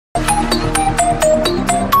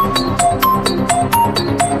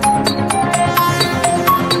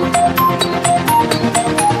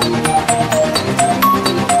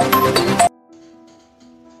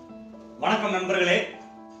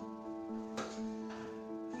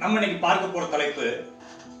நம்ம இன்னைக்கு பார்க்க போற தலைப்பு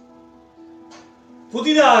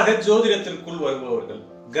புதிதாக ஜோதிடத்திற்குள் வருபவர்கள்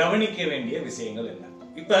கவனிக்க வேண்டிய விஷயங்கள் என்ன.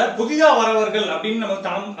 இப்ப புதிதா வரவர்கள் அப்படின்னு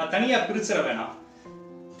நம்ம தனியா பிரிச்சிட வேணாம்.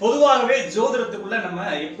 பொதுவாகவே ஜோதிடத்துக்குள்ள நம்ம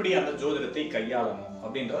எப்படி அந்த ஜோதிடத்தை கையாளணும்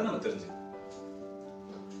அப்படின்றத நம்ம தெரிஞ்சுக்கணும்.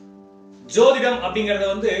 ஜோதிடம்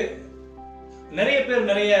அப்படிங்கறது நிறைய பேர்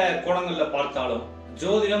நிறைய கோணங்கள்ல பார்த்தாலும்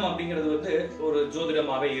ஜோதிடம் அப்படிங்கிறது ஒரு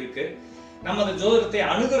ஜோதிடமாவே இருக்கு. நம்ம அந்த ஜோதிடத்தை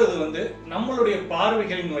அணுகிறது நம்மளுடைய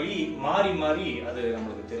பார்வைகளின் வழி மாறி மாறி அது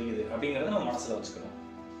நம்மளுக்கு தெரியுது அப்படிங்கறத நம்ம மனசுல வச்சுக்கணும்.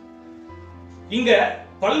 இங்க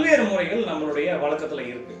பல்வேறு முறைகள் நம்மளுடைய வழக்கத்துல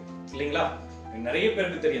இருக்கு இல்லைங்களா? நிறைய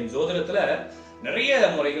பேருக்கு தெரியும் ஜோதிடத்துல நிறைய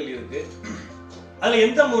முறைகள் இருக்கு. அதுல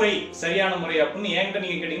எந்த முறை சரியான முறை அப்படின்னு என்கிட்ட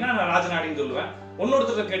நீங்க கேட்டீங்கன்னா நான் ராஜநாடின்னு சொல்லுவேன்.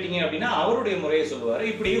 ஒன்னொருத்தர் கேட்டீங்க அப்படின்னா அவருடைய முறையை சொல்லுவாரு.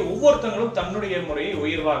 இப்படி ஒவ்வொருத்தங்களும் தன்னுடைய முறையை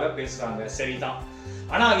உயர்வாக பேசுறாங்க, சரிதான்.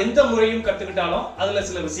 ஆனா எந்த முறையும் கத்துக்கிட்டாலும் அதுல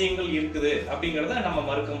சில விஷயங்கள் இருக்குது அப்படிங்கறத நம்ம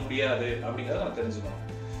மறுக்க முடியாது அப்படிங்கறத நம்ம தெரிஞ்சுக்கணும்.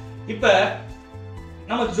 இப்ப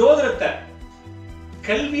நம்ம ஜோதிடத்தை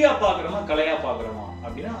கல்வியா பாக்குறோமா கலையா பாக்குறோமா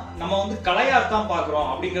அப்படின்னா நம்ம கலையாத்தான்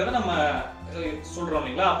பாக்குறோம் அப்படிங்கறத நம்ம சொல்றோம்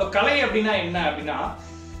இல்லைங்களா? அப்ப கலை அப்படின்னா என்ன அப்படின்னா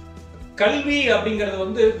கல்வி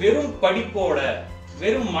அப்படிங்கிறது வெறும் படிப்போட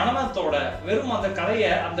வெறும் மனநத்தோட வெறும் அந்த கலைய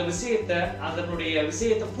அந்த அதனுடைய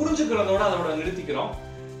விஷயத்தை புரிஞ்சுக்கிறதோட அதோட நிறுத்திக்கிறோம்.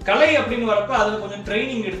 கலை அப்படின்னு வரப்ப அதுல கொஞ்சம்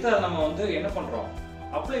ட்ரைனிங் எடுத்து அதை நம்ம என்ன பண்றோம்,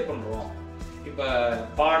 அப்ளை பண்றோம். இப்ப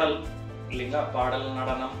பாடல் இல்லைங்களா, பாடல்,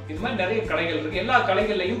 நடனம், இது மாதிரி நிறைய கலைகள் இருக்கு. எல்லா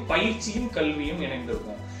கலைகள்லையும் பயிற்சியும் கல்வியும்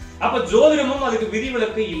இணைந்திருக்கும். அப்ப ஜோதிடமும் அதுக்கு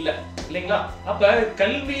விதிவிலக்கு இல்லை இல்லைங்களா? அப்ப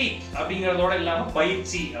கல்வி அப்படிங்கறதோட இல்லாம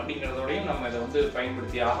பயிற்சி அப்படிங்கறதோடையும் நம்ம இதை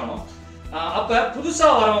பயன்படுத்தி ஆகணும். அப்ப புதுசா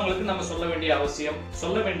வரவங்களுக்கு நம்ம சொல்ல வேண்டிய அவசியம்,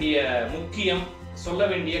 சொல்ல வேண்டிய முக்கியம், சொல்ல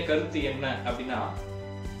வேண்டிய கருத்து என்ன அப்படின்னா,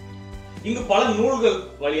 இங்கு பல நூல்கள்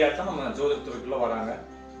வழியாத்தான் நம்ம ஜோதிடத்துக்குள்ள வராங்க.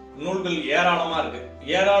 நூல்கள் ஏராளமா இருக்கு.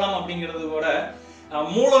 ஏராளம் அப்படிங்கிறது கூட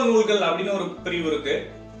மூல நூல்கள் அப்படின்னு ஒரு பிரிவு இருக்கு.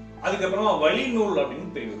 அதுக்கப்புறமா வழி நூல்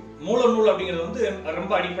அப்படின்னு பிரிவு. மூல நூல் அப்படிங்கிறது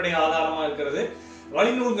ரொம்ப அடிப்படை ஆதாரமா இருக்கிறது.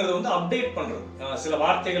 வழிநூல்ங்கிறது அப்டேட் பண்றது. சில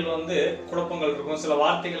வார்த்தைகள் குழப்பங்கள் இருக்கும், சில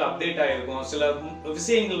வார்த்தைகள் அப்டேட் ஆயிருக்கும், சில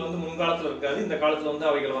விஷயங்கள் முன்காலத்துல இருக்காது, இந்த காலத்துல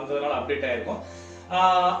அவைகள் வந்ததுனால அப்டேட் ஆயிருக்கும்.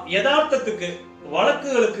 யதார்த்தத்துக்கு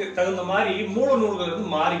வழக்குகளுக்கு தகுந்த மாதிரி மூல நூல்கள்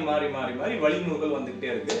மாறி மாறி மாறி மாறி வழி நூல்கள் வந்துகிட்டே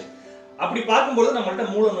இருக்கு. அப்படி பார்க்கும்போது நம்மள்ட்ட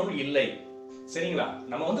மூல நூல் இல்லை, சரிங்களா?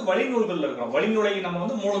 நம்ம வழி நூல்கள் இருக்கிறோம். வழிநூலை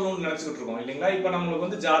நம்ம மூல நூல் நினைச்சுக்கிட்டு இருக்கோம் இல்லைங்களா? இப்ப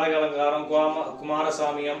நம்மளுக்கு ஜாதக அலங்காரம்,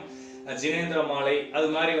 குமாரசாமியம், ஜினேந்திர மாலை, அது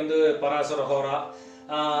மாதிரி பராசர ஹோரா,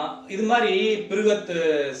 இது மாதிரி பிருகத்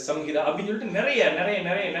சம்ஹிதா அப்படின்னு சொல்லிட்டு நிறைய நிறைய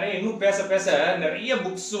நிறைய நிறைய இன்னும் பேச பேச நிறைய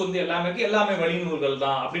புக்ஸ் எல்லாமே வழிநூல்கள்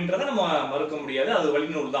தான் அப்படின்றத நம்ம மறுக்க முடியாது. அது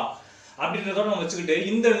வழிநூல் தான் அப்படின்றதோட நம்ம வச்சுக்கிட்டு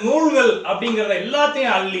இந்த நூல்கள் அப்படிங்கறத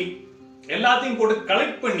எல்லாத்தையும் அள்ளி எல்லாத்தையும் போட்டு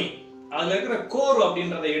கலெக்ட் பண்ணி அதுல இருக்கிற கோர்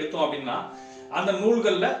அப்படின்றத எடுத்தோம் அப்படின்னா அந்த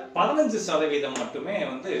நூல்கள்ல 15% மட்டுமே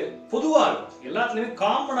பொதுவா இருக்கும். எல்லாத்துலயுமே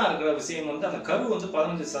காமனா இருக்கிற விஷயம் அந்த கரு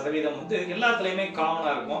 15% எல்லாத்துலயுமே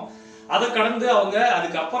காமனா இருக்கும். அதை கடந்து அவங்க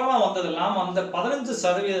அதுக்கப்புறமா வந்ததெல்லாம் அந்த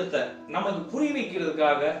 15% நம்மளுக்கு புரிய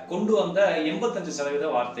வைக்கிறதுக்காக கொண்டு வந்த 85%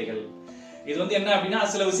 வார்த்தைகள். இது என்ன அப்படின்னா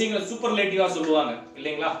சில விஷயங்களை சூப்பர்லேட்டிவா சொல்லுவாங்க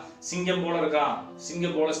இல்லைங்களா? சிங்கம் போல இருக்கான்,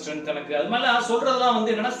 சிங்கம் போல ஸ்ட்ரென்த் எனக்கு, அது மாதிரி சொல்றதெல்லாம்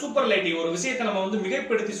என்னன்னா சூப்பர்லேட்டிவ். ஒரு விஷயத்தை நம்ம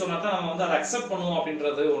மிகைப்படுத்தி சொன்னா தான் நம்ம அதை அக்செப்ட் பண்ணுவோம்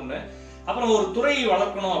அப்படின்றது ஒண்ணு. அப்புறம் ஒரு துறையை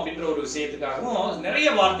வளர்க்கணும் அப்படின்ற ஒரு விஷயத்துக்காகவும் நிறைய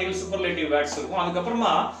வார்த்தைகள் சூப்பர்லேட்டிவ் வேர்ட்ஸ் இருக்கும்.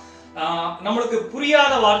 அதுக்கப்புறமா நம்மளுக்கு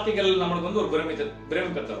புரியாத வார்த்தைகள் நம்மளுக்கு ஒரு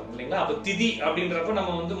பிரமிப்பை தரும் இல்லைங்களா? அப்ப திதி அப்படின்றப்ப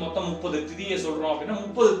நம்ம மொத்தம் 30 திதியை சொல்றோம் அப்படின்னா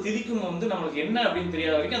 30 திதிக்கும் நம்மளுக்கு என்ன அப்படின்னு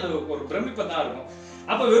தெரியாத வரைக்கும் அது ஒரு பிரமிப்பை தான் இருக்கும்.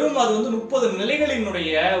 அப்ப வெறும் அது 30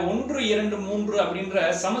 நிலைகளினுடைய 1, 2, 3 அப்படின்ற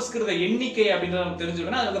சமஸ்கிருத எண்ணிக்கை அப்படின்றத நம்ம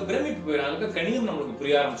தெரிஞ்சுக்கணும். அதுக்கு பிரமிப்பு போயிடும், அதுக்கு கணிதம் நம்மளுக்கு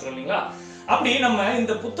புரிய ஆரம்பிச்சிடும் இல்லைங்களா? அப்படி நம்ம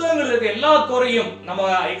இந்த புத்தகங்கள் இருக்க எல்லா கோரையும் நம்ம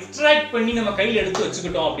எக்ஸ்ட்ராக்ட் பண்ணி நம்ம கையில எடுத்து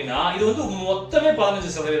வச்சுக்கிட்டோம் அப்படின்னா இது மொத்தமே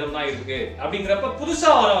 15% தான் இருக்கு. அப்படிங்கிறப்ப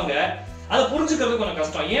புதுசா வரவங்க அதை புரிஞ்சுக்கிறது கொஞ்சம்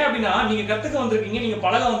கஷ்டம். ஏன் அப்படின்னா நீங்க கத்துக்க வந்திருக்கீங்க, நீங்க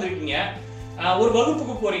பழக வந்திருக்கீங்க, ஒரு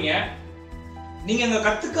வகுப்புக்கு போறீங்க, நீங்க அங்க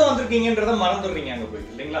கத்துக்க வந்திருக்கீங்கன்றத மறந்துடுறீங்க அங்க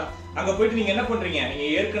போயிட்டு இல்லைங்களா? அங்க போயிட்டு நீங்க என்ன பண்றீங்க, நீங்க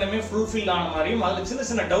ஏற்கனவே ஃபுல்ஃபில் ஆன மாதிரியும் அதுல சின்ன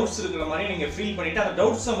சின்ன டவுட்ஸ் இருக்கிற மாதிரியும் நீங்க ஃபீல் பண்ணிட்டு அந்த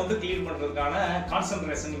டவுட்ஸை கிளியர் பண்றதுக்கான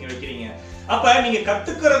கான்சென்ட்ரேஷன் நீங்க வைக்கிறீங்க. அப்ப நீங்க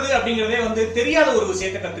கத்துக்கிறது அப்படிங்கறதே தெரியாத ஒரு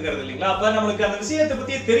விஷயத்தை கத்துக்கிறது இல்லைங்களா? அப்ப நம்மளுக்கு அந்த விஷயத்தை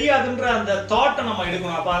பத்தி தெரியாதுன்ற அந்த தாட்டை நம்ம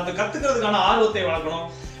எடுக்கணும். அப்ப அந்த கத்துக்கிறதுக்கான ஆர்வத்தை வளர்க்கணும்.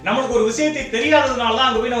 நம்மளுக்கு ஒரு விஷயத்தை தெரியாததுனால தான்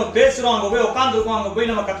அங்க போய் நம்ம பேசுறோம், அங்க போய் உட்காந்துருக்கோம், அங்க போய்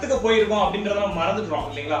நம்ம கத்துக்க போயிருக்கோம் அப்படின்றத நம்ம மறந்துடுறோம்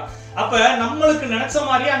இல்லைங்களா? அப்ப நம்மளுக்கு நினைச்ச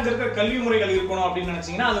மாதிரியே அங்க இருக்கிற கல்வி முறைகள் இருக்கணும் அப்படின்னு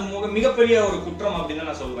நினைச்சீங்கன்னா அது மிகப்பெரிய ஒரு குற்றம் அப்படின்னு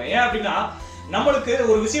நான் சொல்லுவேன். ஏன் அப்படின்னா நம்மளுக்கு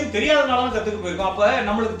ஒரு விஷயம் தெரியாதனால தான் கத்துக்க போயிருக்கோம். அப்ப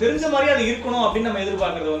நம்மளுக்கு தெரிஞ்ச மாதிரி அது இருக்கணும் அப்படின்னு நம்ம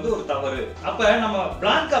எதிர்பார்க்கறது ஒரு தவறு. அப்ப நம்ம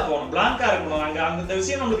பிளாங்கா போகணும், பிளாங்கா இருக்கணும். அங்க அந்த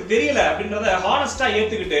விஷயம் நம்மளுக்கு தெரியல அப்படின்றத ஹானஸ்டா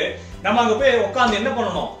ஏத்துக்கிட்டு நம்ம அங்க போய் உட்காந்து என்ன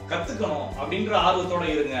பண்ணணும், கத்துக்கணும் அப்படின்ற ஆர்வத்தோட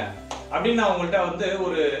இருங்க அப்படின்னு நான் உங்கள்கிட்ட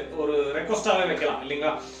ஒரு ரெக்வஸ்டாவே வைக்கலாம்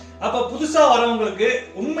இல்லைங்களா? அப்ப புதுசா வரவங்களுக்கு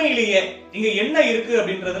உண்மையிலேயே இங்க என்ன இருக்கு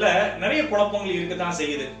அப்படின்றதுல நிறைய குழப்பங்கள் இருக்கத்தான்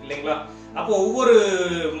செய்யுது இல்லைங்களா? அப்போ ஒவ்வொரு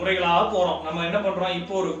முறைகளா போறோம். நம்ம என்ன பண்றோம்,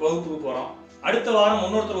 இப்போ ஒரு வகுப்புக்கு போறோம், அடுத்த வாரம்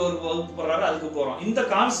இன்னொருத்தர் ஒரு வகுப்பு போறாரு, அதுக்கு போறோம். இந்த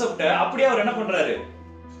கான்செப்ட அப்படியே அவர் என்ன பண்றாரு,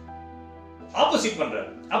 ஆப்போசிட் பண்றாரு.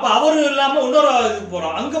 அப்ப அவரு இல்லாம இன்னொரு இதுக்கு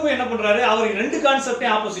போறோம், அங்க போய் என்ன பண்றாரு, அவர் ரெண்டு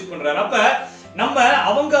கான்செப்டையும் ஆப்போசிட் பண்றாரு. அப்ப நம்ம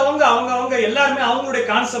அவங்க எல்லாருமே அவங்களுடைய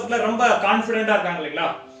கான்செப்ட்ல ரொம்ப கான்பிடென்டா இருக்காங்க இல்லைங்களா?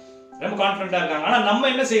 ரொம்ப கான்பிடென்டா இருக்காங்க. ஆனா நம்ம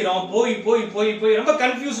என்ன செய்யறோம், போய் போய் போய் போய் ரொம்ப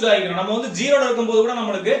கன்ஃபியூஸ்ட் ஆகிக்கிறோம். நம்ம வந்து ஜீரோல இருக்கும்போது கூட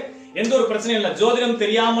நம்மளுக்கு எந்த ஒரு பிரச்சனையும் இல்லை. ஜோதிடம்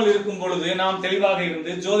தெரியாமல் இருக்கும் பொழுது நாம் தெளிவாக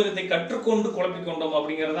இருந்து ஜோதிடத்தை கற்றுக்கொண்டு குழப்பிக்கொண்டோம்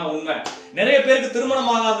அப்படிங்கறதுதான் உண்மை. நிறைய பேருக்கு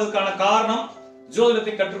திருமணம் ஆகாததுக்கான காரணம்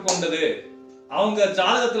ஜோதிடத்தை கற்றுக்கொண்டது. அவங்க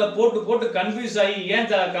ஜாதகத்துல போட்டு போட்டு கன்ஃபியூஸ் ஆகி ஏன்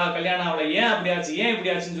கல்யாணம் ஆகல, ஏன் அப்படியாச்சு, ஏன்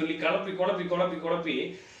இப்படியாச்சுன்னு சொல்லி குழப்பி குழப்பி குழப்பி குழப்பி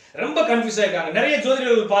ரொம்ப கன்ஃபியூஸ் ஆயிருக்காங்க. நிறைய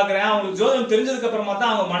ஜோதிடர்கள் பாக்குறேன், அவங்களுக்கு ஜோதிடம் தெரிஞ்சதுக்கு அப்புறமா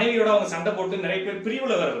தான் அவங்க மனைவியோட அவங்க சண்டை போட்டு நிறைய பேர்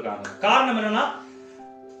பிரிவுல வர இருக்காங்க. காரணம் என்னன்னா,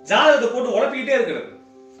 ஜாதகத்தை போட்டு உழப்பிக்கிட்டே இருக்கிறது.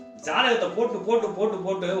 ஜாதகத்தை போட்டு போட்டு போட்டு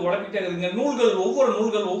போட்டு உழப்பிட்டே இருக்குதுங்க. நூல்கள்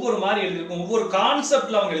ஒவ்வொரு மாதிரி எழுதியிருக்கும், ஒவ்வொரு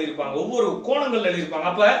கான்செப்ட்ல அவங்க எழுதியிருப்பாங்க, ஒவ்வொரு கோணங்கள்ல எழுதியிருப்பாங்க.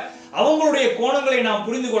 அப்ப அவங்களுடைய கோணங்களை நாம்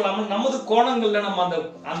புரிந்து கொள்ளாமல் நமது கோணங்கள்ல நம்ம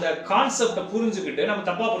அந்த கான்செப்டை புரிஞ்சுக்கிட்டு நம்ம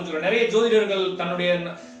தப்பா புரிஞ்சுக்கிறோம். நிறைய ஜோதிடர்கள் தன்னுடைய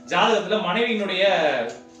ஜாதகத்துல மனைவியினுடைய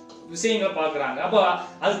விஷயங்களை பாக்குறாங்க. அப்ப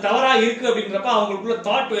அது தவறா இருக்கு அப்படின்றப்ப அவங்களுக்குள்ள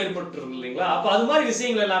தாட் ஏற்பட்டு இருக்கு இல்லைங்களா? அப்ப அது மாதிரி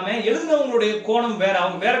விஷயங்கள் எல்லாமே எழுதினவங்களுடைய கோணம் வேற,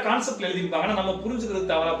 அவங்க வேற கான்செப்ட்ல எழுதியிருப்பாங்க. நம்ம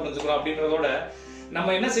புரிஞ்சுக்கிறது தவறா புரிஞ்சுக்கிறோம். அப்படின்றதோட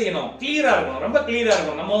நம்ம என்ன செய்யணும், கிளியரா இருக்கணும், ரொம்ப கிளியரா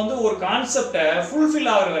இருக்கணும். நம்ம வந்து ஒரு கான்செப்டை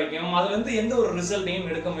ஃபுல்ஃபில் ஆகிற வரைக்கும் அது வந்து எந்த ஒரு ரிசல்ட்டையும்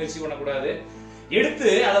எடுக்க முயற்சி பண்ணக்கூடாது,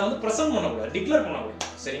 எடுத்து அதை வந்து பிரசன்ட் பண்ணக்கூடாது, டிக்ளேர் பண்ணக்கூடாது.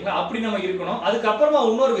 சரிங்களா? அப்படி நம்ம இருக்கணும். அதுக்கப்புறமா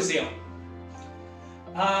இன்னொரு விஷயம்,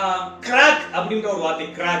 கிராக் அப்படின்ற ஒரு வார்த்தை,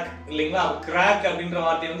 கிராக் இல்லைங்களா? கிராக் அப்படின்ற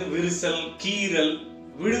வார்த்தை வந்து விரிசல், கீறல்,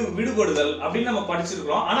 விடுபடுதல் அப்படின்னு நம்ம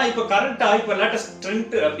படிச்சிருக்கிறோம். ஆனா இப்ப கரண்டா இப்ப லேட்டஸ்ட்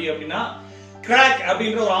ட்ரெண்ட் அப்படின்னா கிராக்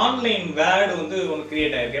அப்படின்ற ஒரு ஆன்லைன் வேர்டு வந்து ஒன்று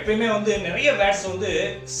கிரியேட் ஆயிருக்கு. எப்பயுமே வந்து நிறைய வேர்ட்ஸ் வந்து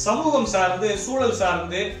சமூகம் சார்ந்து, சூழல்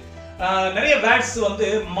சார்ந்து நிறைய வேர்ட்ஸ் வந்து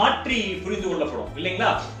மாற்றி புரிந்து கொள்ளப்படும்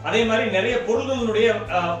இல்லைங்களா? அதே மாதிரி நிறைய பொருள்களுடைய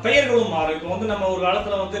பெயர்களும் மாறும். இப்போ வந்து நம்ம ஒரு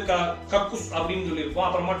காலத்துல வந்து கக்குஸ் அப்படின்னு சொல்லியிருப்போம்,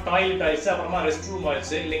 அப்புறமா டாய்லெட் ஆயிடுச்சு, அப்புறமா ரெஸ்ட் ரூம்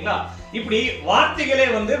ஆயிடுச்சு இல்லைங்களா? இப்படி வார்த்தைகளே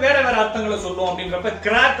வந்து வேற வேற அர்த்தங்களை சொல்லுவோம். அப்படின்றப்ப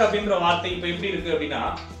கிராக் அப்படின்ற வார்த்தை இப்ப எப்படி இருக்கு அப்படின்னா,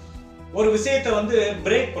 ஒரு விஷயத்தை வந்து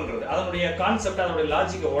பிரேக் பண்றது, அதனுடைய கான்செப்ட், அதனுடைய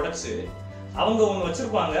லாஜிக்கை உடைச்சு அவங்க ஒண்ணு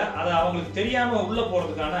வச்சிருப்பாங்க, அதை அவங்களுக்கு தெரியாம உள்ள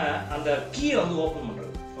போறதுக்கான அந்த கீயை வந்து ஓபன்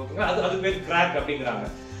பண்றது. ஓகேங்களா? அது பேர் கிராக் அப்படிங்கிறாங்க.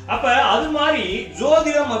 அப்ப அது மாதிரி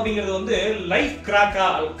ஜோதிடம் அப்படிங்கிறது வந்து லைஃப்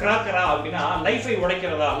கிராக்கரா அப்படின்னா லைஃபை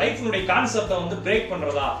உடைக்கிறதா, லைஃபினுடைய கான்செப்டை வந்து பிரேக்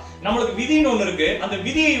பண்றதா. நம்மளுக்கு விதின்னு ஒண்ணு இருக்கு, அந்த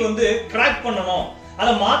விதியை வந்து கிராக் பண்ணணும்,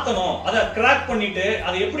 அதை மாத்தணும், அதை கிராக் பண்ணிட்டு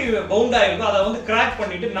அது எப்படி பவுண்ட் ஆயிருக்கோ அதை வந்து கிராக்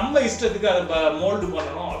பண்ணிட்டு நம்ம இஷ்டத்துக்கு அதை மோல்டு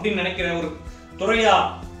பண்ணணும் அப்படின்னு நினைக்கிற ஒரு துறையா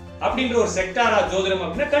அப்படின்ற ஒரு செக்டாரா ஜோதிடம்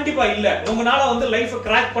அப்படின்னா கண்டிப்பா இல்ல. உங்களால வந்து லைஃபை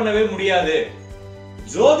கிராக் பண்ணவே முடியாது.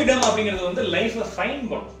 ஜோதிடம் அப்படிங்கிறது வந்து லைஃபை ஃபைன்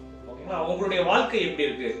பண்ணும். ஓகேங்களா? உங்களுடைய வாழ்க்கை எப்படி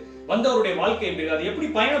இருக்கு, வந்தவருடைய வாழ்க்கை எப்படி இருக்கு, அது எப்படி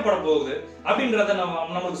பயணப்பட போகுது அப்படின்றத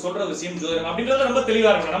நம்மளுக்கு சொல்ற விஷயம் ஜோதிடம் அப்படின்றத ரொம்ப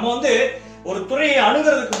தெளிவா இருக்கணும். நம்ம வந்து ஒரு துறையை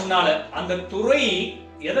அணுகிறதுக்கு முன்னால அந்த துறை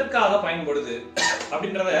எதற்காக பயன்படுது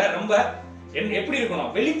அப்படின்றத ரொம்ப எப்படி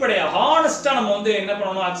இருக்கணும், வெளிப்படையா ஹானஸ்டா நம்ம வந்து என்ன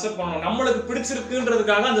பண்ணணும், அக்செப்ட் பண்ணணும். நம்மளுக்கு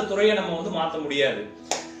பிடிச்சிருக்குன்றதுக்காக அந்த துறையை நம்ம வந்து மாற்ற முடியாது.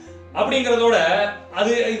 அப்படிங்கறதோட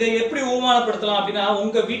இதை எப்படி உபமானப்படுத்தலாம் அப்படின்னா,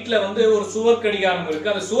 உங்க வீட்டுல வந்து ஒரு சுவர் கடிகாரம்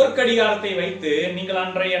இருக்கு, அந்த சுவர் கடிகாரத்தை வைத்து நீங்கள்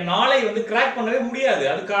அன்றைய நாளை வந்து கிராக் பண்ணவே முடியாது.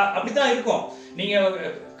 அதுக்கு அப்படித்தான் இருக்கும். நீங்க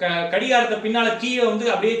கடிகாரத்தை பின்னால கீயை வந்து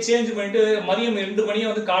அப்படியே சேஞ்ச் பண்ணிட்டு மதியம் 2 மணியை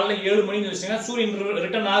வந்து காலைல 7 மணின்னு வச்சீங்கன்னா சூரியன்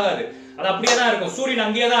ரிட்டர்ன் ஆகாது. அது அப்படியே தான் இருக்கும், சூரியன்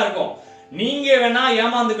அங்கேயே தான் இருக்கும். நீங்க வேணா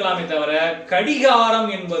ஏமாந்துக்கலாமே தவிர,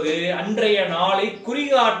 கடிகாரம் என்பது அன்றைய நாளை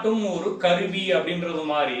குறிகாட்டும் ஒரு கருவி அப்படின்றது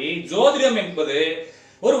மாதிரி ஜோதிடம் என்பது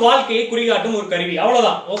ஒரு வாழ்க்கையை குறிகாட்டும் ஒரு கருவி,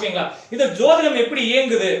 அவ்வளவுதான். ஓகேங்களா? இந்த ஜோதிடம் எப்படி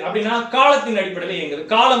இயங்குது அப்படின்னா காலத்தின் அடிப்படையில் இயங்குது.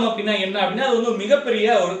 காலம் அப்படின்னா என்ன அப்படின்னா அது வந்து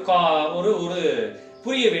மிகப்பெரிய ஒரு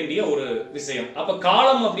புரிய வேண்டிய ஒரு விஷயம். அப்ப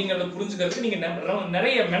காலம் அப்படிங்கறத புரிஞ்சுக்கிறதுக்கு நீங்க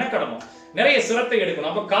நிறைய மெனக்கடணும், நிறைய சிரத்தை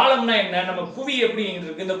எடுக்கணும். அப்ப காலம்னா என்ன, நம்ம புவி எப்படி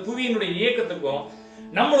இருக்கு, இந்த புவியினுடைய இயக்கத்துக்கும்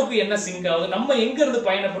நம்மளுக்கு என்ன சிங்க் ஆகுது, நம்ம எங்க இருந்து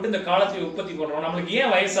பயணப்பட்டு இந்த காலத்தை உற்பத்தி பண்றோம், நம்மளுக்கு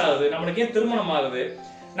ஏன் வயசாகுது, நம்மளுக்கு ஏன் திருமணம் ஆகுது,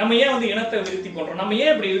 நம்ம ஏன் வந்து இனத்தை விருத்தி பண்றோம், நம்ம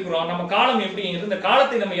ஏன் இப்படி இருக்கிறோம், நம்ம காலம் எப்படி, இந்த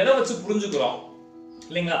காலத்தை நம்ம எதை வச்சு புரிஞ்சுக்கிறோம்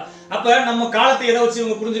இல்லைங்களா? அப்ப நம்ம காலத்தை எதை வச்சு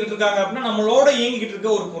இவங்க புரிஞ்சுக்கிட்டு இருக்காங்க அப்படின்னா நம்மளோட இயங்கிட்டு இருக்க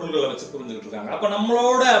ஒரு பொருள்களை வச்சு புரிஞ்சுக்கிட்டு இருக்காங்க. அப்ப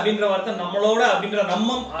நம்மளோட அப்படின்ற வார்த்தை, நம்மளோட அப்படின்ற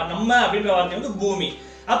நம்ம அப்படின்ற வார்த்தை வந்து பூமி.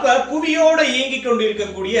 அப்ப புவியோட இயங்கி கொண்டு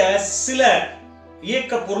இருக்கக்கூடிய சில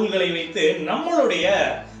இயக்க பொருள்களை வைத்து நம்மளுடைய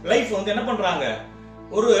லைஃப் வந்து என்ன பண்றாங்க,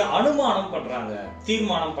 ஒரு அனுமானம் பண்றாங்க.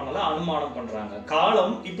 தீர்மானம் பண்ணல, அனுமானம் பண்றாங்க.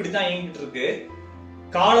 காலம் இப்படித்தான் இயங்கிட்டு இருக்கு,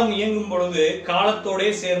 காலம் இயங்கும் பொழுது காலத்தோட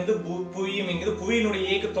சேர்ந்து புவியும் இயங்குது, புவியினுடைய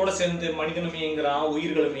இயக்கத்தோட சேர்ந்து மனிதனும் இயங்குறான்,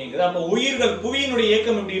 உயிர்களும் இயங்குது. அப்ப உயிர்கள் புவியினுடைய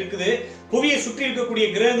இயக்கம் இப்படி இருக்குது, புவியை சுற்றி இருக்கக்கூடிய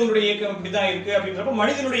கிரகங்களுடைய இயக்கம் இப்படிதான் இருக்கு அப்படின்றப்ப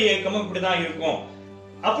மனிதனுடைய இயக்கமும் இப்படிதான் இருக்கும்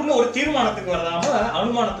அப்படின்னு ஒரு தீர்மானத்துக்கு வராம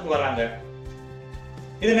அனுமானத்துக்கு வராங்க.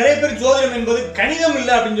 இது நிறைய பேர் ஜோதிடம் என்பது கணிதம்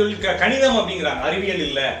இல்ல அப்படின்னு சொல்லி கணிதம் அப்படிங்கிறாங்க, அறிவியல்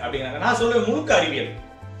இல்ல அப்படிங்கிறாங்க. நான் சொல்லுவேன் முழுக்க அறிவியல்,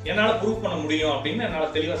 என்னால ப்ரூவ் பண்ண முடியும் அப்படின்னு என்னால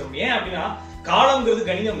தெளிவா சொல்ல முடியும். ஏன் அப்படின்னா காலம்ங்கிறது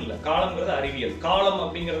கணிதம் இல்ல, காலம்ங்கிறது அறிவியல். காலம்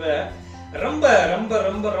அப்படிங்கறத ரொம்ப ரொம்ப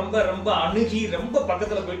ரொம்ப ரொம்ப ரொம்ப அணுகி ரொம்ப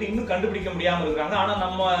பக்கத்துல போயிட்டு இன்னும் கண்டுபிடிக்க முடியாம இருக்கிறாங்க. ஆனா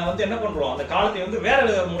நம்ம வந்து என்ன பண்றோம், அந்த காலத்தை வந்து வேற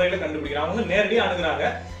முறையில கண்டுபிடிக்கிறோம். அவங்க வந்து நேரடியா அணுகுறாங்க,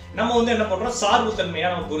 நம்ம வந்து என்ன பண்றோம், சார்பு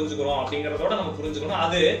தன்மையா நம்ம புரிஞ்சுக்கிறோம் அப்படிங்கறதோட நம்ம புரிஞ்சுக்கணும்.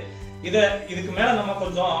 அது இதுக்கு மேல நம்ம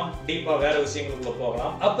கொஞ்சம் டீப்பா வேற விஷயங்களுக்குள்ள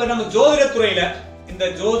போகலாம். அப்ப நம்ம ஜோதிடத்துறையில இந்த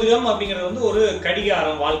ஜோதிடம் அப்படிங்கிறது வந்து ஒரு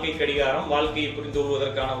கடிகாரம், வாழ்க்கை கடிகாரம், வாழ்க்கையை புரிந்து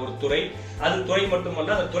கொள்வதற்கான ஒரு துறை. அது துறை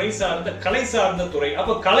மட்டுமல்ல, அந்த துறை சார்ந்த கலை சார்ந்த துறை.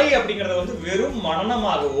 அப்ப கலை அப்படிங்கறது வந்து வெறும்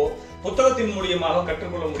மனனமாகவோ புத்தகத்தின் மூலியமாக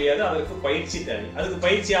கற்றுக்கொள்ள முடியாது, அதற்கு பயிற்சி தேவை. அதுக்கு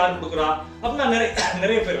பயிற்சி யார் கொடுக்குறா அப்படின்னா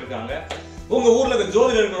நிறைய பேர் இருக்காங்க. உங்க ஊர்ல இருக்க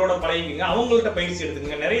ஜோதிடர்களோட பழகிங்க, அவங்கள்ட்ட பயிற்சி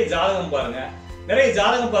எடுத்துக்கங்க, நிறைய ஜாதகம் பாருங்க. நிறைய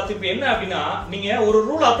ஜாதகம் பார்த்து இப்ப என்ன அப்படின்னா நீங்க ஒரு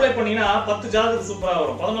ரூல் அப்ளை பண்ணீங்கன்னா 10 ஜாதகம் சூப்பரா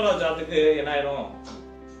வரும், 11வது ஜாதகத்துக்கு என்ன ஆயிரும்,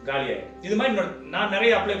 காலியாயிரும். இது மாதிரி நான்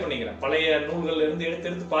நிறைய அப்ளை பண்ணிக்கிறேன். பழைய நூல்கள்ல இருந்து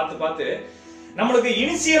எடுத்து பார்த்து நம்மளுக்கு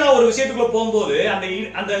இனிஷியலா ஒரு விஷயத்துக்குள்ள போகும்போது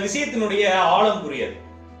அந்த விஷயத்தினுடைய ஆழம் புரியாது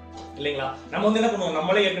இல்லைங்களா. நம்ம வந்து என்ன பண்ணுவோம்,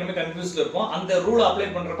 நம்மளே ஏற்கனவே கன்ஃபியூஸ்ல இருப்போம். அந்த ரூல் அப்ளை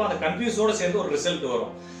பண்றப்ப அந்த கன்ஃபியூஸோட சேர்ந்து ஒரு ரிசல்ட்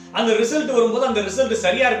வரும். அந்த ரிசல்ட் வரும்போது அந்த ரிசல்ட்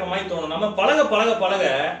சரியா இருக்க மாதிரி தோணும். நம்ம பழக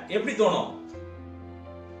எப்படி தோணும்,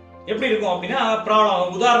 எப்படி இருக்கும் அப்படின்னா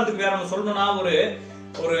ப்ராப்ளம். உதாரணத்துக்கு வேற ஒன்று சொல்லணும்னா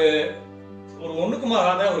ஒரு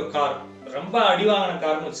ஒண்ணுக்குமாகாத ஒரு கார், ரொம்ப அடிவாங்கின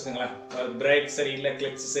கார்னு வச்சுக்கோங்களேன். பிரேக் சரியில்லை,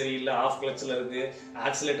 கிளச் சரியில்லை, ஆஃப் கிளச்ல இருக்கு,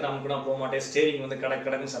 ஆக்சிலேட்டர் நமக்கு நான் போக மாட்டேன், ஸ்டேரிங் வந்து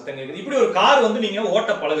கடக்குன்னு சத்தம் கேட்குது. இப்படி ஒரு கார் வந்து நீங்க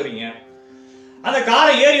ஓட்ட பழகுறீங்க. அந்த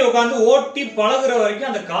காரை ஏறி உட்காந்து ஓட்டி பழகுற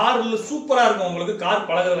வரைக்கும் அந்த கார்ல சூப்பரா இருக்கும். உங்களுக்கு கார்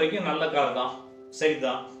பழகுற வரைக்கும் நல்ல கார் தான்,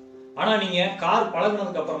 சரிதான். ஆனா நீங்க கார்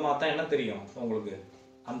பழகுனதுக்கு அப்புறமா தான் என்ன தெரியும் உங்களுக்கு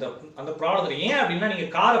அந்த ப்ராப்ளம். ஏன் அப்படின்னா நீங்க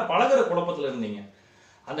காரை பழகுற குழப்பத்துல இருந்தீங்க.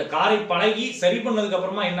 அந்த காரை பழகி சரி பண்ணதுக்கு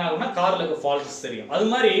அப்புறமா என்ன ஆகும்னா கார்ல இருக்க ஃபால்ட்ஸ் தெரியும். அது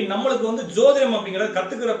மாதிரி நம்மளுக்கு வந்து ஜோதிடம் அப்படிங்கறது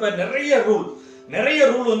கத்துக்கிறப்ப நிறைய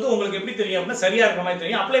ரூல் வந்து உங்களுக்கு எப்படி தெரியும் அப்படின்னா சரியா இருக்க மாதிரி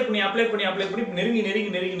தெரியும். அப்ளை பண்ணி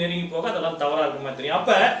நெருங்கி போக அதெல்லாம் தவறா இருக்க மாதிரி தெரியும்.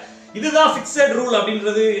 அப்ப இதுதான் ஃபிக்ஸட் ரூல்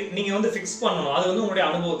அப்படின்றது நீங்க வந்து ஃபிக்ஸ் பண்ணணும். அது வந்து உங்களுடைய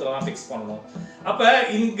அனுபவத்துல தான் ஃபிக்ஸ் பண்ணணும். அப்ப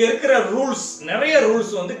இங்க இருக்கிற ரூல்ஸ், நிறைய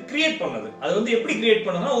ரூல்ஸ் வந்து கிரியேட் பண்ணது. அது வந்து எப்படி கிரியேட்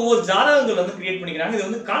பண்ணதுன்னா ஒவ்வொரு ஜாதகங்கள் வந்து கிரியேட் பண்ணிக்கிறாங்க. இது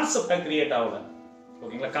வந்து கான்செப்டா கிரியேட் ஆகல,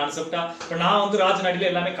 ஓகேங்களா. கான்செப்டா இப்ப நான் வந்து ராஜநாடியில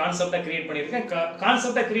எல்லாமே கான்செப்டா கிரியேட் பண்ணிருக்கேன்.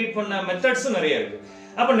 கான்செப்டா கிரியேட் பண்ண மெத்தட்ஸும் நிறைய இருக்கு.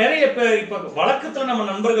 அப்ப நிறைய பேர் இப்ப வழக்கத்துல நம்ம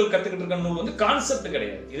நண்பர்கள் கத்துக்கிட்டு இருக்க நூல் வந்து கான்செப்ட்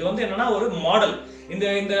கிடையாது. இது வந்து என்னன்னா ஒரு மாடல்.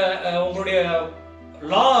 இந்த உங்களுடைய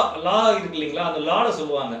லா இருக்கு இல்லைங்களா, அந்த லால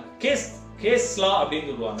சொல்லுவாங்க கேஸ் லா அப்படின்னு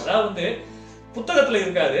சொல்லுவாங்க. அதாவது வந்து புத்தகத்துல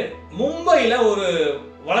இருக்காது. மும்பையில ஒரு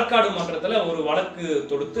வழக்காடு மன்றத்துல ஒரு வழக்கு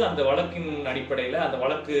தொடுத்து அந்த வழக்கின் அடிப்படையில அந்த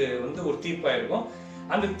வழக்கு வந்து ஒரு தீர்ப்பா இருக்கும்.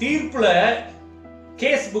 அந்த தீர்ப்புல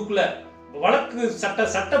கேஸ் புக்ல வழக்கு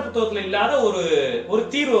சட்ட புத்தகத்துல இல்லாத ஒரு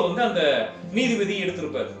தீர்வை வந்து அந்த நீதிபதி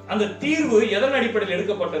எடுத்திருப்பாரு. அந்த தீர்வு எதன் அடிப்படையில்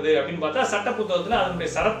எடுக்கப்பட்டது அப்படின்னு பார்த்தா சட்ட புத்தகத்துல அதனுடைய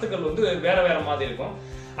சரத்துக்கள் வந்து வேற மாதிரி இருக்கும்.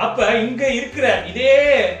 அப்ப இங்க இருக்கிற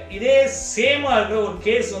இதே சேமா இருக்கிற ஒரு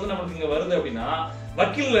கேஸ் வந்து நமக்கு இங்க வருது அப்படின்னா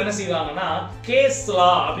வக்கீல் என்ன செய்வாங்கன்னா கேஸ் லா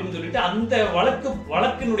அப்படின்னு சொல்லிட்டு அந்த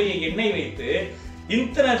வழக்கினுடைய எண்ணை வைத்து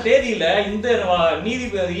இத்தனை தேதியில இந்த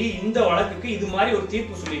நீதிபதி இந்த வழக்குக்கு இது மாதிரி ஒரு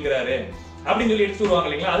தீர்ப்பு சொல்லிக்கிறாரு அப்படின்னு சொல்லி எடுத்து வருவாங்க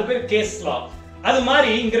இல்லைங்களா, அது பேர் கேஸ் லா. அது மாதிரி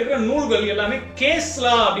இங்க இருக்கிற நூல்கள் எல்லாமே கேஸ்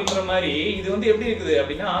லா அப்படின்ற மாதிரி இது வந்து எப்படி இருக்குது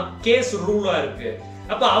அப்படின்னா கேஸ் ரூலா இருக்கு.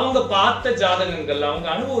 அப்ப அவங்க பார்த்த ஜாதகங்கள், அவங்க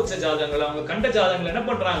அனுபவிச்ச ஜாதகங்கள், அவங்க கண்ட ஜாதகங்கள் என்ன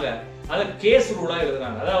பண்றாங்க, அதை கேஸ் ரூலா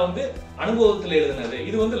எழுதுறாங்க. அதாவது வந்து அனுபவத்துல எழுதுனது.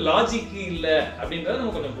 இது வந்து லாஜிக் இல்ல அப்படின்றத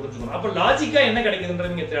நம்ம கொஞ்சம் புரிஞ்சுக்கணும். அப்ப லாஜிக்கா என்ன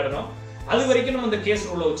கிடைக்குதுன்றது நீங்க தேடணும். அது வரைக்கும் நம்ம இந்த கேஸ்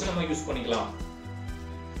ரூலை வச்சு நம்ம யூஸ் பண்ணிக்கலாம்.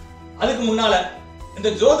 அதுக்கு முன்னால இந்த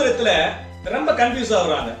ஜோதிடத்துல ரொம்ப கன்ஃபியூஸ்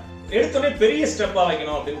ஆகுறாங்க. எடுத்தோடனே பெரிய ஸ்டெப்பா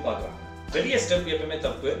வைக்கணும் அப்படின்னு பாக்குறாங்க. பெரிய ஸ்டெப் எப்பவுமே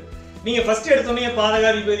தப்பு. நீங்க ஃபர்ஸ்ட் எடுத்தோடனே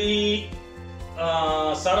பாதகாதிபதி,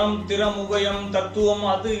 சரம், திறம், உபயம், தத்துவம்,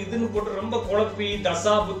 அது இதுன்னு போட்டு ரொம்ப குழப்பி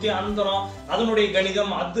தசா புத்தி அந்தரம், அதனுடைய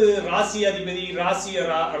கணிதம், அது ராசி அதிபதி,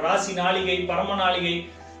 ராசி நாளிகை, பரம நாளிகை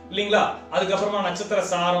இல்லைங்களா, அதுக்கப்புறமா நட்சத்திர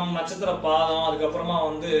சாரம், நட்சத்திர பாதம், அதுக்கப்புறமா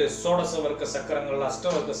வந்து சோடச வர்க்க சக்கரங்கள்,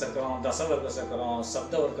 அஷ்டவர்க்க சக்கரம், தசவர்க்க சக்கரம்,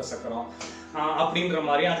 சப்த வர்க்க சக்கரம் அப்படின்ற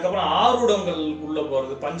மாதிரி, அதுக்கப்புறம் ஆரூடங்கள் உள்ள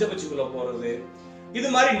போறது, பஞ்சபட்சிக்குள்ள போறது, இது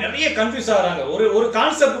மாதிரி நிறைய கன்ஃபியூஸ் ஆகுறாங்க. ஒரு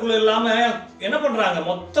கான்செப்டுக்குள்ள இல்லாம என்ன பண்றாங்க,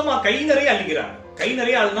 மொத்தமா கை நிறைய அள்ளிக்கிறாங்க. கை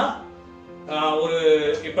நிறைய அள்ளினா ஒரு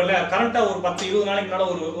இப்ப கரண்டா ஒரு 10-20 நாளைக்கு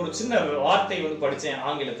முன்னால ஒரு சின்ன வார்த்தை வந்து படிச்சேன்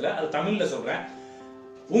ஆங்கிலத்துல, அது தமிழ்ல சொல்றேன்.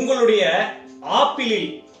 உங்களுடைய ஆப்பிளில்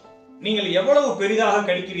நீங்கள் எவ்வளவு பெரிதாக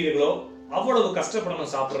கடிக்கிறீர்களோ அவ்வளவு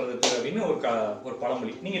கஷ்டப்படணும் சாப்பிட்றதுக்கு அப்படின்னு ஒரு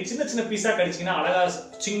பழமொழி. நீங்க சின்ன சின்ன பீஸா கடிச்சீங்கன்னா அழகா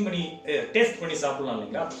சிங் பண்ணி டேஸ்ட் பண்ணி சாப்பிடலாம்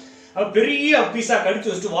இல்லைங்களா? பெரிய பீஸா கடிச்சு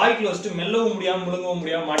வச்சுட்டு வாய்க்குள்ள வச்சுட்டு மெல்லவும் முடியாம முழுங்கவும்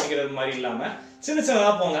முடியாம மாட்டிக்கிறது மாதிரி இல்லாம சின்ன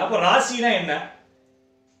சின்னதா போங்க. அப்ப ராசினா என்ன,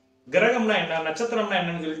 கிரகம்னா என்ன, நட்சத்திரம்னா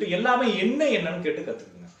என்னன்னு சொல்லிட்டு எல்லாமே என்னன்னு கேட்டு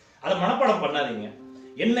கத்துக்குங்க. அதை மனப்பாடம் பண்ணாதீங்க.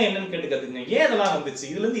 என்னன்னு கேட்டு கத்துக்குங்க. ஏன் இதெல்லாம் வந்துச்சு,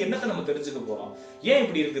 இதுல இருந்து என்னத்தை நம்ம தெரிஞ்சுக்க போறோம், ஏன்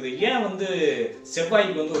இப்படி இருக்குது, ஏன்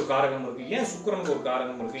செவ்வாய்க்கு ஒரு காரகம் இருக்கு, ஏன் சுக்கிரனுக்கு ஒரு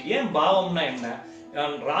காரகம் இருக்கு, ஏன் பாவம்னா என்ன,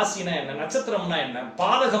 ராசினா என்ன, நட்சத்திரம்னா என்ன,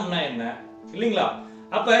 பாதகம்னா என்ன, இல்லைங்களா?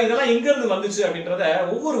 அப்ப இதெல்லாம் எங்க இருந்து வந்துச்சு அப்படின்றத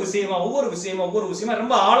ஒவ்வொரு விஷயமா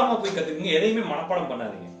ரொம்ப ஆழமா போய் கத்துக்குங்க. எதையுமே மனப்பாடம்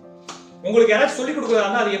பண்ணாதீங்க. உங்களுக்கு யாராச்சும் சொல்லி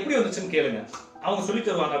கொடுக்குறாங்க, அது எப்படி வந்துச்சுன்னு கேளுங்க. அவங்க சொல்லி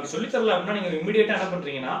தருவாங்க. அப்படி சொல்லி தரல அப்படின்னா நீங்க இமிடியேட்டா என்ன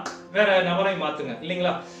பண்றீங்கன்னா வேற நபரை மாத்துங்க,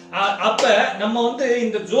 இல்லைங்களா? அப்ப நம்ம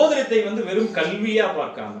இந்த ஜோதிடத்தை வெறும் கல்வியா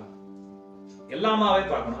பார்க்காம எல்லாமாவே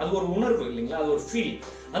பார்க்கணும். அது ஒரு உணர்வு, இல்லைங்களா? அது ஒரு ஃபீல்.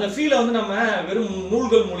 அந்த ஃபீலை நம்ம வெறும்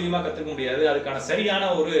நூல்கள் மூலியமா கத்துக்க முடியாது. அதுக்கான சரியான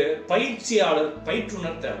ஒரு பயிற்சியாளர்,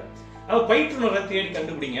 பயிற்றுனர் தேவை. பயிற்றுனரை தேடி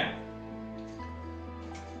கண்டுபிடிங்க.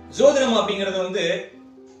 ஜோதிடம் அப்படிங்கிறது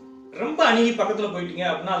ரொம்ப அணுகி பக்கத்துல போயிட்டீங்க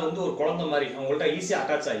அப்படின்னா அது ஒரு குழந்தை மாதிரி அவங்கள்ட்ட ஈஸியா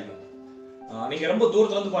அட்டாச் ஆகிடும். நீங்க ரொம்ப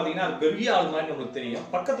தூரத்துல பாத்தீங்கன்னா அது பெரிய ஆள் மாதிரி நம்மளுக்கு தெரியும்.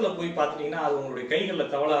 பக்கத்துல போய் பாத்தீங்கன்னா அது உங்களுடைய கைகள்ல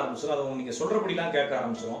தவள ஆரம்பிச்சிடும். அது நீங்க சொல்றபடிலாம் கேட்க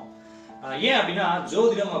ஆரம்பிச்சிடும். ஏன் அப்படின்னா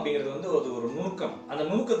ஜோதிடம் அப்படிங்கிறது அது ஒரு நுணுக்கம். அந்த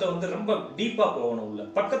நுணுக்கத்தை ரொம்ப டீப்பா போகணும், உள்ள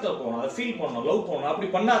பக்கத்துல போகணும், அதை ஃபீல் பண்ணணும், லவ் பண்ணணும். அப்படி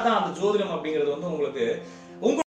பண்ணாதான் அந்த ஜோதிடம் அப்படிங்கிறது உங்களுக்கு